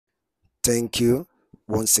Thank you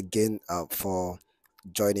once again for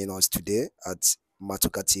joining us today at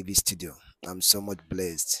Matuka TV studio. I'm so much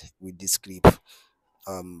blessed with this clip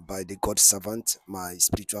by the God servant, my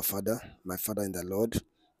spiritual father, my father in the Lord,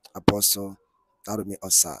 Apostle Arome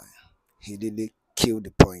Osayi. He really killed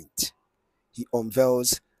the point. He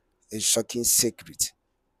unveils a shocking secret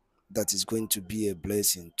that is going to be a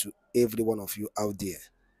blessing to every one of you out there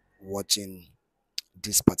watching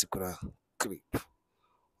this particular clip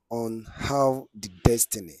on how the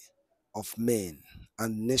destiny of men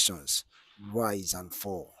and nations rise and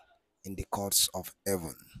fall in the courts of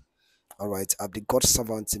heaven. All right, I've the God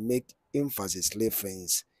servant to make emphasis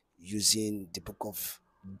reference using the book of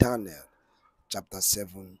Daniel, chapter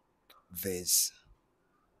 7, verse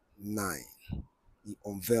 9. He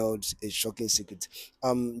unveiled a shocking secret.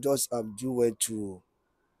 Just do well to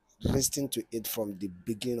listen to it from the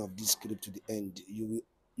beginning of this script to the end.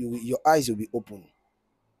 Your eyes will be open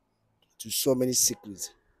to so many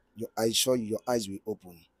secrets. I assure you, your eyes will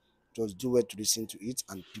open. Just do well to listen to it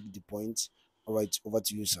and pick the point. All right, over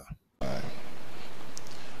to you, sir.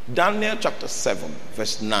 Daniel chapter 7,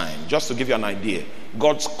 verse 9, just to give you an idea,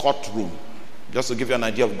 God's courtroom, just to give you an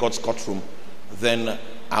idea of God's courtroom, then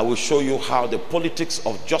I will show you how the politics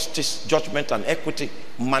of justice, judgment, and equity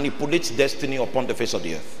manipulates destiny upon the face of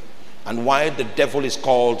the earth, and why the devil is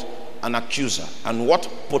called an accuser, and what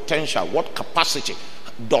potential, what capacity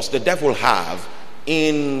does the devil have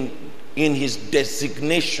in his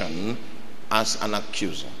designation as an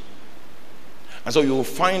accuser. And so you will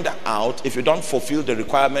find out, if you don't fulfill the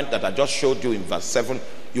requirement that I just showed you in verse 7,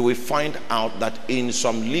 you will find out that in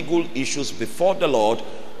some legal issues before the Lord,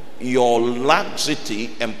 your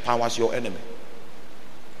laxity empowers your enemy.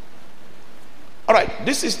 All right,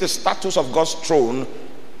 this is the status of God's throne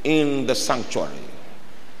in the sanctuary.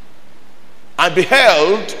 I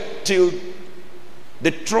beheld till the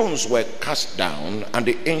thrones were cast down, and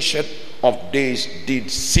the Ancient of Days did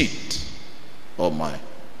sit. Oh my.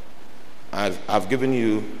 I've given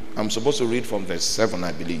you, I'm supposed to read from verse 7,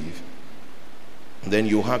 I believe. And then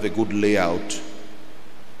you have a good layout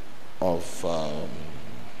of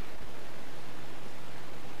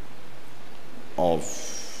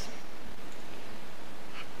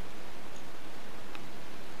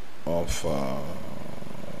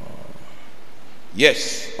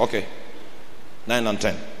yes, okay, 9 and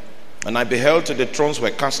 10. And I beheld till the thrones were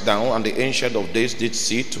cast down, and the Ancient of Days did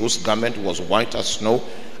sit, whose garment was white as snow,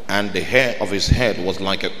 and the hair of his head was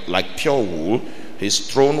like pure wool. His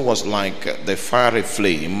throne was like the fiery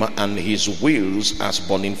flame, and his wheels as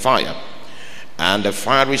burning fire. And the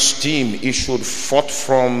fiery steam issued forth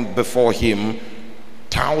from before him.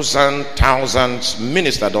 Thousands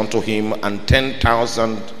ministered unto him, and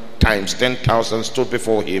 10,000 times 10,000 stood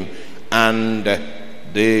before him. And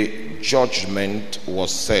the judgment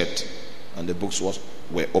was set, and the books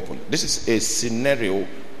were opened. This is a scenario.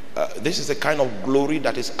 This is the kind of glory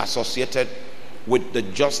that is associated with the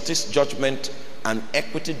justice, judgment, and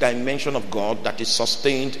equity dimension of God that is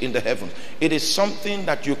sustained in the heavens. It is something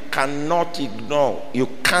that you cannot ignore. You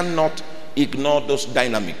cannot ignore those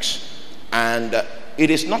dynamics. And it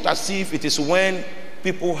is not as if it is when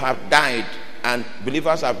people have died and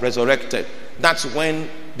believers have resurrected, that's when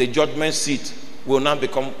the judgment seat will now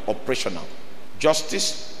become operational.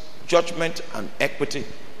 Justice, judgment, and equity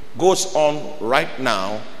goes on right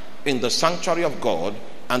now in the sanctuary of God,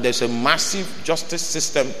 and there's a massive justice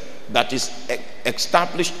system that is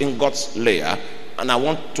established in God's layer, and I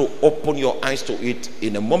want to open your eyes to it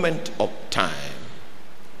in a moment of time.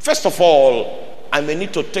 First of all, I may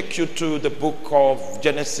need to take you to the book of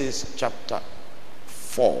Genesis chapter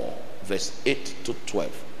 4, verse 8 to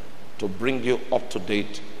 12, to bring you up to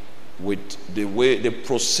date with the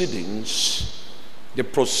proceedings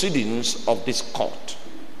of this court.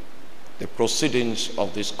 The proceedings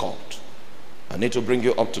of this court. I need to bring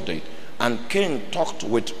you up to date. And Cain talked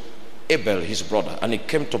with Abel, his brother, and it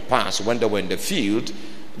came to pass when they were in the field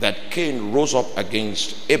that Cain rose up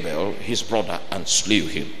against Abel, his brother, and slew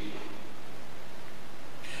him.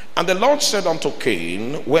 And the Lord said unto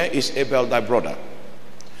Cain, where is Abel thy brother?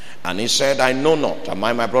 And he said, I know not. Am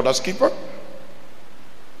I my brother's keeper?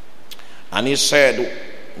 And he said,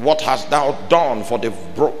 what hast thou done? For the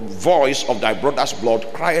voice of thy brother's blood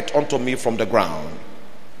crieth unto me from the ground.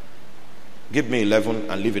 Give me 11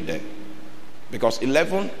 and leave it there, because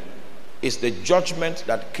 11 is the judgment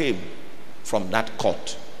that came from that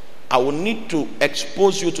court. I will need to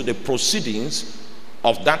expose you to the proceedings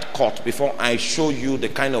of that court before I show you the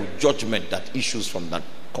kind of judgment that issues from that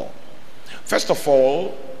court. First of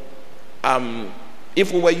all,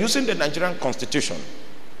 if we were using the Nigerian constitution,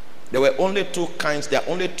 There were only two kinds, there are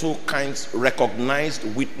only two kinds recognized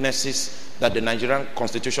witnesses that the Nigerian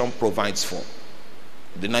Constitution provides for.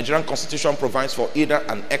 The Nigerian Constitution provides for either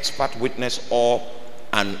an expert witness or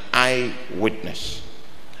an eyewitness.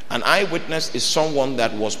 An eyewitness is someone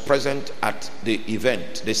that was present at the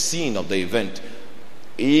event, the scene of the event.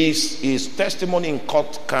 His testimony in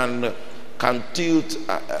court can tilt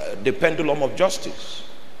the pendulum of justice.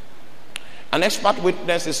 An expert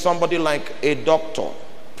witness is somebody like a doctor,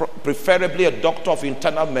 preferably a doctor of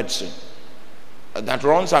internal medicine, that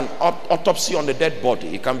runs an autopsy on the dead body.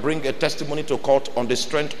 He can bring a testimony to court on the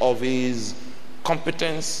strength of his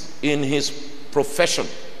competence in his profession,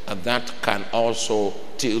 and that can also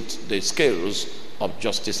tilt the scales of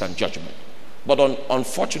justice and judgment. But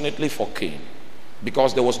unfortunately for Cain,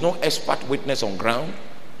 because there was no expert witness on ground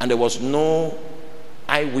and there was no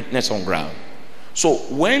eyewitness on ground, so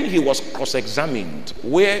when he was cross-examined,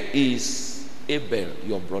 where is Abel,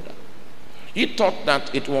 your brother? He thought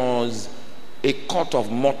that it was a court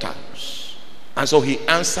of mortals, and so he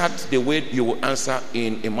answered the way you will answer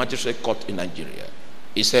in a magistrate court in Nigeria.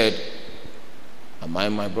 He said, am I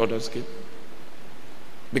my brother's kid?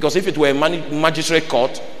 Because if it were a magistrate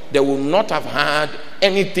court, they would not have had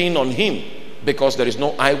anything on him, because there is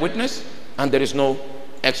no eyewitness and there is no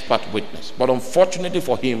expert witness. But unfortunately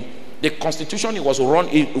for him, the constitution the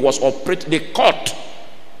court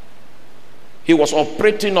he was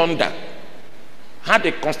operating under had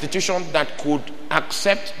a constitution that could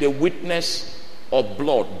accept the witness of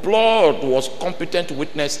blood. Blood was competent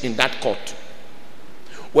witness in that court.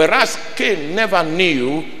 Whereas Cain never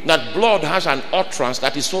knew that blood has an utterance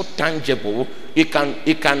that is so tangible, it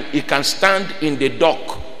can stand in the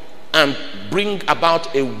dock and bring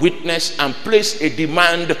about a witness and place a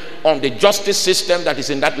demand on the justice system that is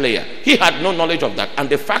in that layer. He had no knowledge of that, and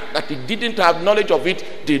the fact that he didn't have knowledge of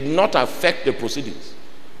it did not affect the proceedings.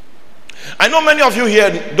 I know many of you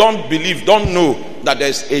here don't know that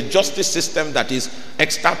there's a justice system that is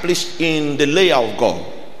established in the layer of God.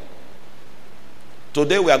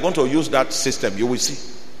 Today we are going to use that system. You will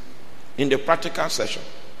see in the practical session.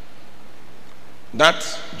 That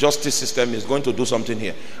justice system is going to do something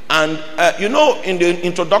here. And in the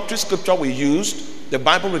introductory scripture we used, the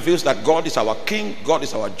Bible reveals that God is our king, God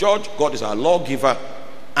is our judge, God is our lawgiver.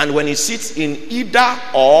 And when he sits in either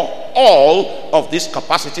or all of these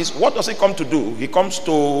capacities, what does he come to do? He comes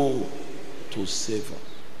to save us.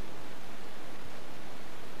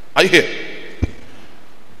 Are you here?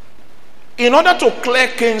 In order to clear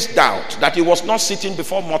Cain's doubt that he was not sitting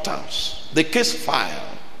before mortals, the case file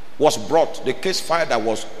was brought. The case file that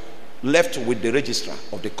was left with the registrar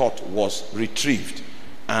of the court was retrieved.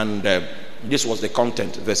 And this was the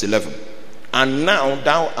content, verse 11. And now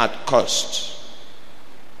thou art cursed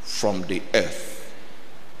from the earth.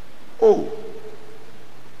 Oh.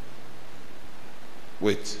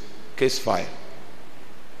 Wait. Case file.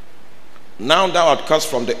 Now thou art cursed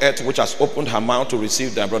from the earth, which has opened her mouth to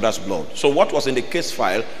receive thy brother's blood. So what was in the case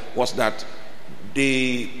file was that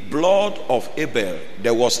the blood of Abel,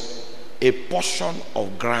 there was a portion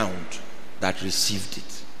of ground that received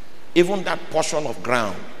it. Even that portion of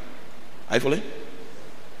ground, are you following?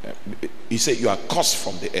 He said, you are cursed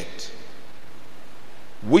from the earth.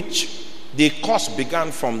 Which the curse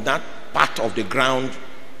began from that part of the ground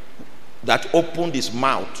that opened his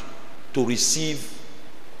mouth to receive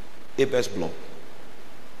Abel's blood.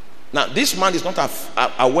 Now, this man is not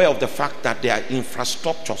aware of the fact that there are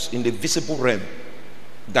infrastructures in the visible realm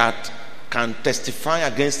that can testify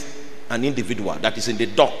against an individual that is in the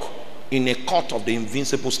dock in a court of the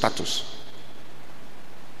invincible status.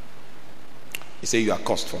 He said, you are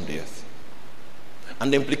cursed from the earth.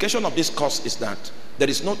 And the implication of this curse is that there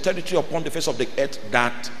is no territory upon the face of the earth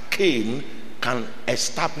that Cain can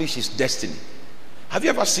establish his destiny. Have you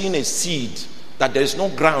ever seen a seed that there is no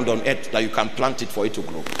ground on earth that you can plant it for it to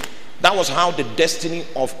grow? That was how the destiny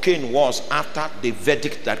of Cain was after the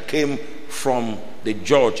verdict that came from the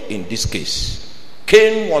judge in this case.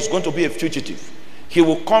 Cain was going to be a fugitive. He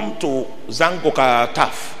will come to Zangoka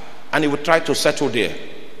Taf and he will try to settle there.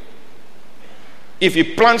 If he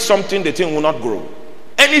plants something, the thing will not grow.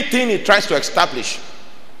 Anything he tries to establish,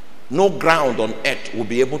 no ground on earth will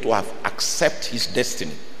be able to accept his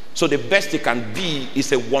destiny. So the best he can be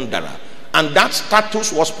is a wanderer. And that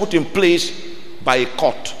status was put in place by a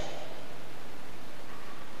court.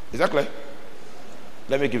 Is that clear?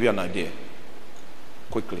 Let me give you an idea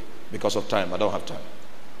quickly, because of time. I don't have time.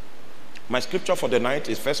 My scripture for the night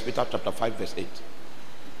is 1 Peter chapter 5 verse 8.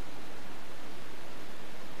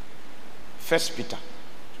 1 Peter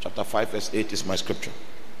chapter 5 verse 8 is my scripture.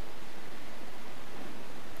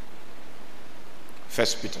 1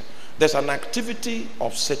 Peter. There's an activity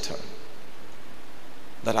of Satan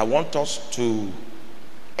that I want us to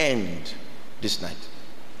end this night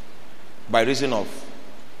by reason of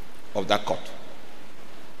that court.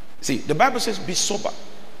 See, the Bible says be sober.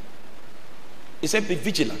 It said be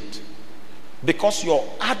vigilant, because your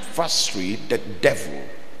adversary, the devil,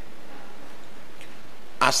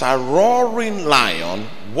 as a roaring lion,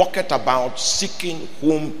 walketh about seeking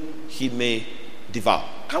whom he may devour.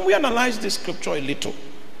 Can we analyze this scripture a little?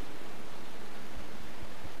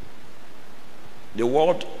 The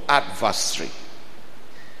word adversary.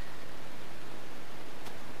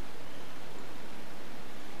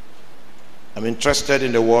 I'm interested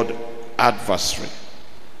in the word adversary.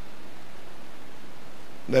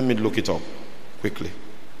 Let me look it up quickly.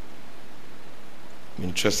 I'm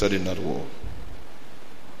interested in that word.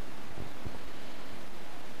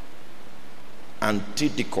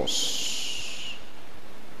 Antidikos.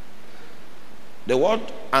 The word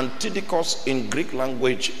antidikos in Greek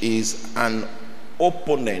language is an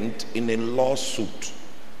opponent in a lawsuit.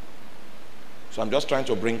 So I'm just trying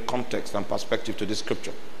to bring context and perspective to this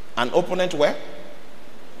scripture. An opponent where?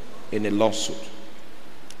 In a lawsuit.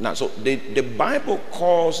 Now, so the Bible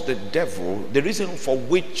calls the devil, the reason for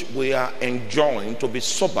which we are enjoined to be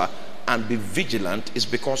sober and be vigilant is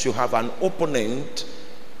because you have an opponent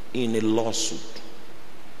in a lawsuit.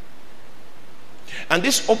 And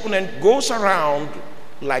this opponent goes around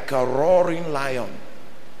like a roaring lion.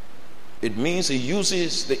 It means he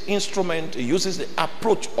uses the instrument, he uses the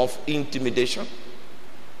approach of intimidation.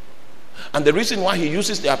 And the reason why he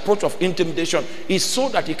uses the approach of intimidation is so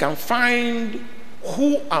that he can find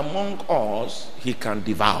who among us he can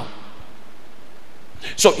devour.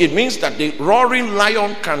 So it means that the roaring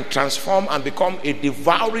lion can transform and become a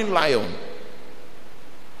devouring lion.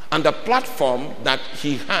 And the platform that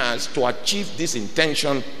he has to achieve this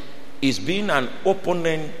intention is being an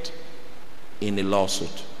opponent in a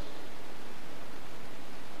lawsuit.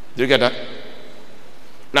 Do you get that?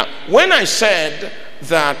 Now, when I said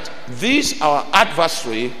that this our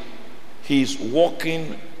adversary, he's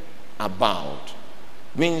walking about,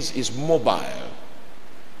 means he's mobile.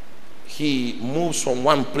 He moves from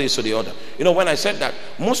one place to the other. You know, when I said that,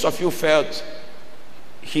 most of you felt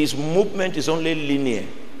his movement is only linear.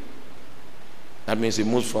 That means he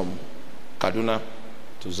moves from Kaduna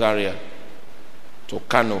to Zaria to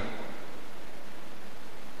Kano.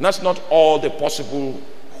 That's not all the possible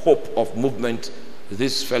hope of movement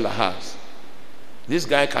this fella has. This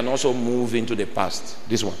guy can also move into the past.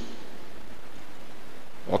 This one.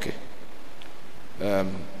 Okay.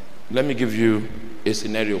 Let me give you a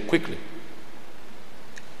scenario quickly.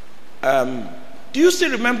 Do you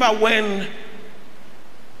still remember when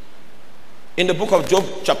in the book of Job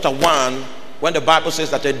chapter 1, when the Bible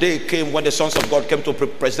says that a day came when the sons of God came to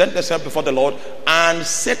present themselves before the Lord, and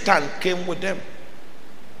Satan came with them?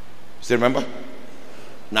 Still remember?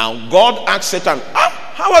 Now God asked Satan,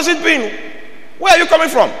 how has it been? Where are you coming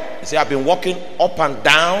from? He said, I've been walking up and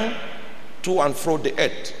down, to and fro the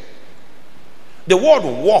earth. The word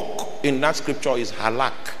walk in that scripture is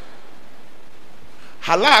halak.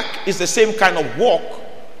 Halak is the same kind of walk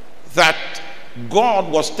that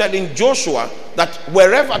God was telling Joshua that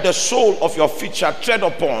wherever the sole of your feet shall tread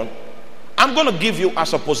upon, I'm going to give you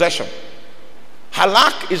as a possession.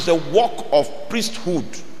 Halak is the walk of priesthood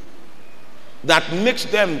that makes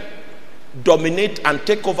them dominate and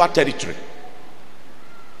take over territory.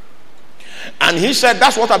 And he said,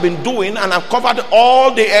 that's what I've been doing, and I've covered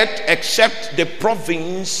all the earth except the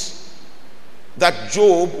province that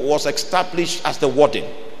Job was established as the warden.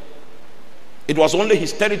 It was only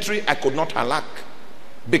his territory I could not halak,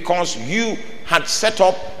 because you had set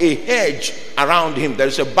up a hedge around him. There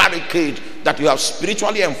is a barricade that you have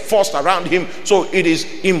spiritually enforced around him, so it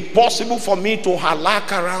is impossible for me to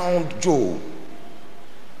halak around Job.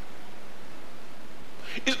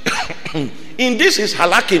 In this is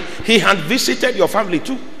halaking, he had visited your family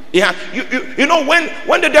too. He had, you know,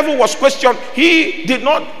 when the devil was questioned, he did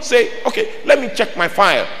not say, okay, let me check my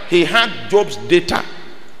file. He had Job's data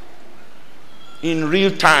in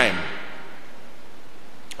real time,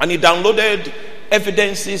 and he downloaded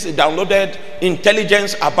evidences, he downloaded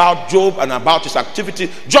intelligence about Job and about his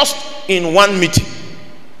activity just in one meeting.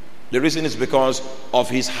 The reason is because of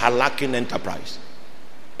his halaking enterprise.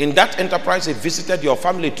 In that enterprise, he visited your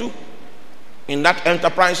family too. In that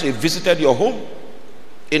enterprise, he visited your home.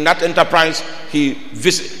 In that enterprise, he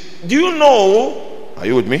visited. Do you know? Are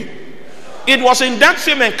you with me? It was in that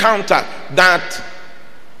same encounter that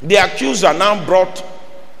the accuser now brought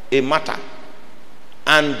a matter.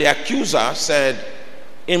 And the accuser said,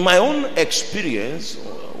 in my own experience,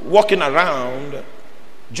 walking around,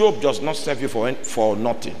 Job does not serve you for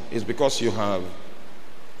nothing. It's because you have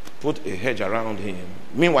put a hedge around him.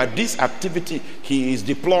 Meanwhile, this activity he is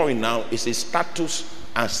deploying now is his status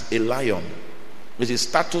as a lion. It's his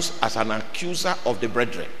status as an accuser of the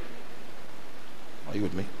brethren. Are you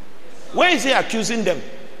with me? Where is he accusing them?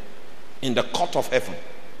 In the court of heaven.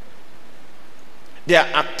 There are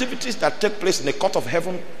activities that take place in the court of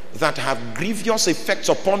heaven that have grievous effects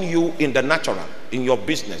upon you in the natural, in your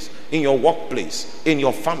business, in your workplace, in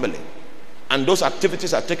your family. And those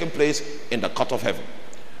activities are taking place in the court of heaven.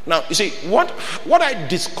 Now, you see, what I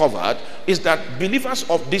discovered is that believers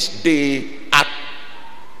of this day are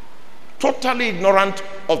totally ignorant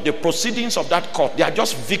of the proceedings of that court. They are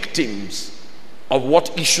just victims of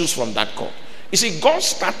what issues from that court. You see, God's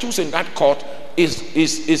status in that court is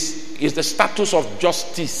the status of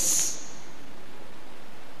justice.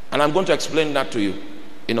 And I'm going to explain that to you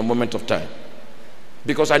in a moment of time.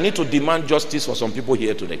 Because I need to demand justice for some people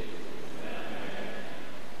here today.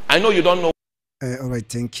 I know you don't know. All right,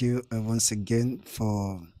 thank you once again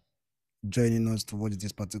for joining us to watch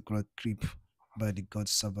this particular clip by the God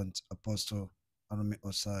servant Apostle Arome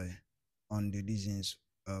Osayi on the reasons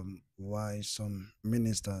why some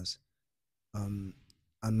ministers,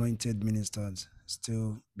 anointed ministers,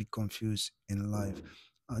 still be confused in life.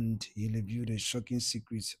 And he revealed a shocking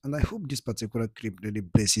secret. And I hope this particular clip really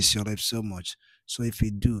blesses your life so much. So if you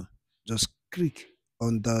do, just click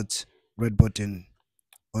on that red button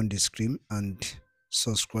on the screen and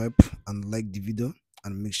subscribe and like the video,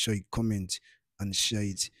 and make sure you comment and share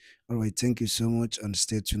it. All right, thank you so much, and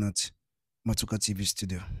stay tuned at Matuka TV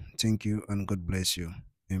studio. Thank you, and God bless you.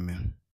 Amen.